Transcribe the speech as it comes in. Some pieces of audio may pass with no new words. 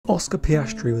Oscar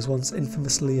Piastri was once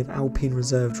infamously an Alpine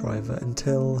reserve driver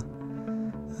until...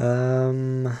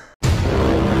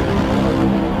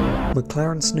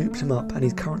 McLaren snooped him up and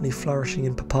he's currently flourishing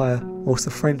in papaya whilst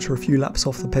the French are a few laps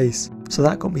off the pace. So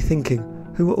that got me thinking,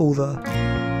 who are all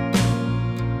the...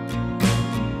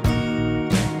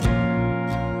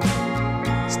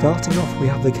 Starting off, we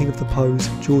have the king of the pose,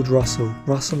 George Russell.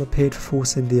 Russell appeared for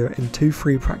Force India in 2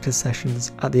 free practice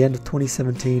sessions at the end of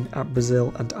 2017 at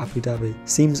Brazil and Abu Dhabi.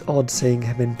 Seems odd seeing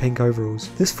him in pink overalls.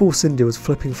 This Force India was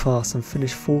flipping fast and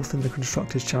finished 4th in the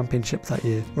Constructors' Championship that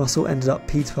year. Russell ended up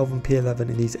P12 and P11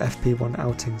 in these FP1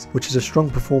 outings, which is a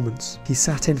strong performance. He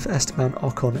sat in for Esteban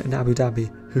Ocon in Abu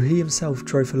Dhabi, who he himself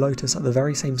drove for Lotus at the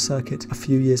very same circuit a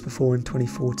few years before in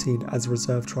 2014 as a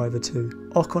reserve driver too.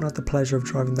 Ocon had the pleasure of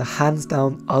driving the hands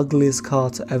down ugliest car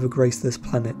to ever grace this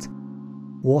planet.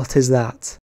 What is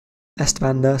that?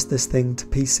 Esteban nursed this thing to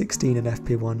P16 in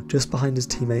FP1, just behind his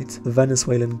teammate, the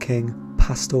Venezuelan king,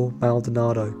 Pastor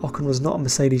Maldonado. Ocon was not a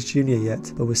Mercedes Junior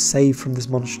yet, but was saved from this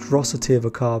monstrosity of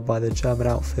a car by the German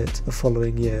outfit the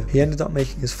following year. He ended up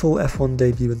making his full F1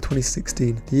 debut in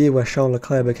 2016, the year where Charles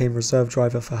Leclerc became reserve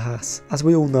driver for Haas. As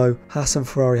we all know, Haas and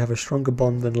Ferrari have a stronger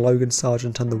bond than Logan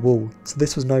Sargent and the Wall, so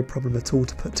this was no problem at all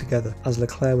to put together, as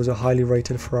Leclerc was a highly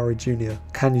rated Ferrari Junior.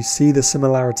 Can you see the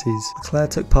similarities?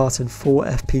 Leclerc took part in 4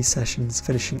 FP sessions,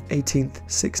 finishing 18th,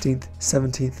 16th,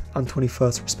 17th and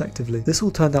 21st respectively. This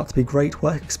all turned out to be great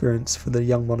work experience for the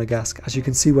young Monegasque, as you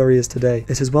can see where he is today.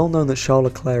 It is well known that Charles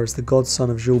Leclerc is the godson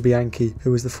of Jules Bianchi,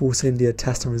 who was the Force India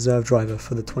test and reserve driver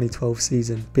for the 2012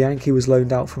 season. Bianchi was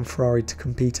loaned out from Ferrari to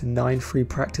compete in 9 free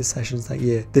practice sessions that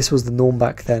year. This was the norm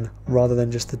back then, rather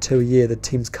than just the 2 a year that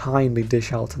teams kindly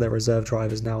dish out to their reserve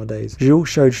drivers nowadays. Jules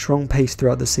showed strong pace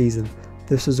throughout the season.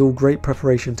 This was all great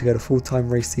preparation to get a full-time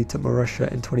race seat at Marussia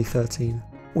in 2013.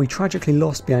 We tragically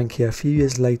lost Bianchi a few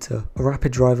years later, a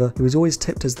rapid driver who was always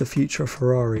tipped as the future of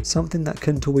Ferrari, something that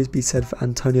couldn't always be said for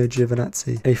Antonio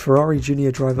Giovinazzi. A Ferrari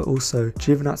Junior driver also,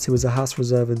 Giovinazzi was a Haas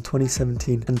reserve in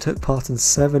 2017 and took part in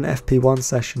 7 FP1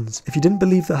 sessions. If you didn't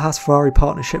believe the Haas-Ferrari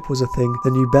partnership was a thing,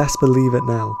 then you best believe it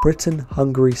now. Britain,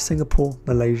 Hungary, Singapore,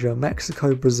 Malaysia,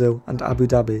 Mexico, Brazil and Abu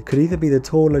Dhabi could either be the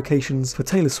tour locations for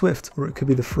Taylor Swift, or it could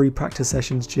be the free practice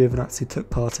sessions Giovinazzi took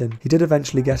part in. He did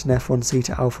eventually get an F1 seat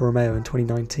at Alfa Romeo in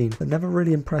 2019, but never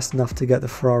really impressed enough to get the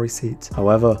Ferrari seat.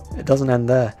 However, it doesn't end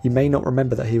there. You may not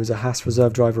remember that he was a Haas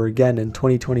reserve driver again in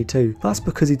 2022. That's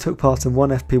because he took part in 1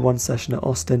 FP1 session at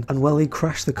Austin, and well, he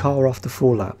crashed the car after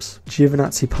 4 laps.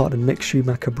 Giovinazzi partnered Mick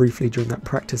Schumacher briefly during that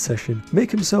practice session.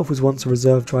 Mick himself was once a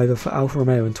reserve driver for Alfa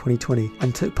Romeo in 2020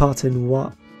 and took part in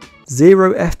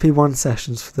 0 FP1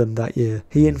 sessions for them that year.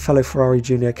 He and fellow Ferrari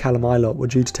Junior Callum Ilott were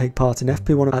due to take part in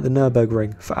FP1 at the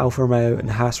Nürburgring for Alfa Romeo and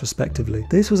Haas respectively.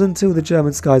 This was until the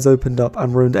German skies opened up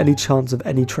and ruined any chance of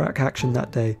any track action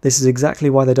that day. This is exactly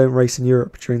why they don't race in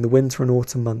Europe during the winter and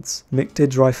autumn months. Mick did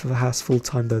drive for Haas full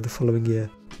time though the following year.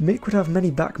 Mick would have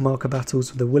many backmarker battles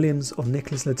with the Williams of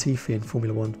Nicholas Latifi in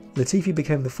Formula 1. Latifi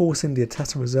became the Force India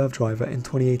test and reserve driver in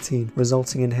 2018,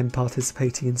 resulting in him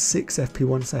participating in 6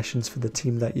 FP1 sessions for the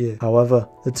team that year. However,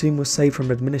 the team was saved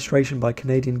from administration by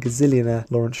Canadian gazillionaire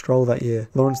Lawrence Stroll that year.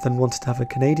 Lawrence then wanted to have a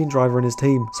Canadian driver in his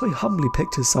team, so he humbly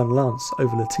picked his son Lance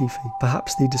over Latifi.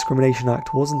 Perhaps the Discrimination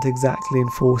Act wasn't exactly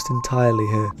enforced entirely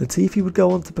here. Latifi would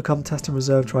go on to become test and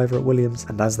reserve driver at Williams,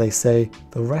 and as they say,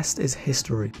 the rest is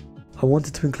history. I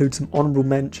wanted to include some honourable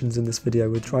mentions in this video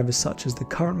with drivers such as the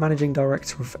current managing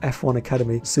director of F1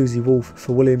 Academy, Susie Wolff,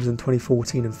 for Williams in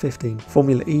 2014 and 15,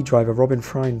 Formula E driver Robin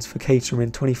Freins for Caterham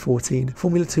in 2014,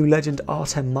 Formula 2 legend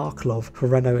Artem Markelov for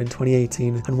Renault in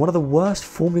 2018, and one of the worst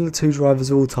Formula 2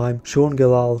 drivers of all time, Sean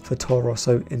Gilal for Toro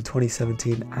Rosso in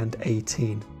 2017 and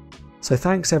 18. So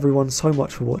thanks everyone so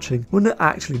much for watching. Wouldn't it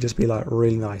actually just be like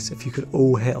really nice if you could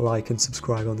all hit like and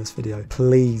subscribe on this video,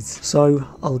 please? So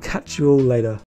I'll catch you all later.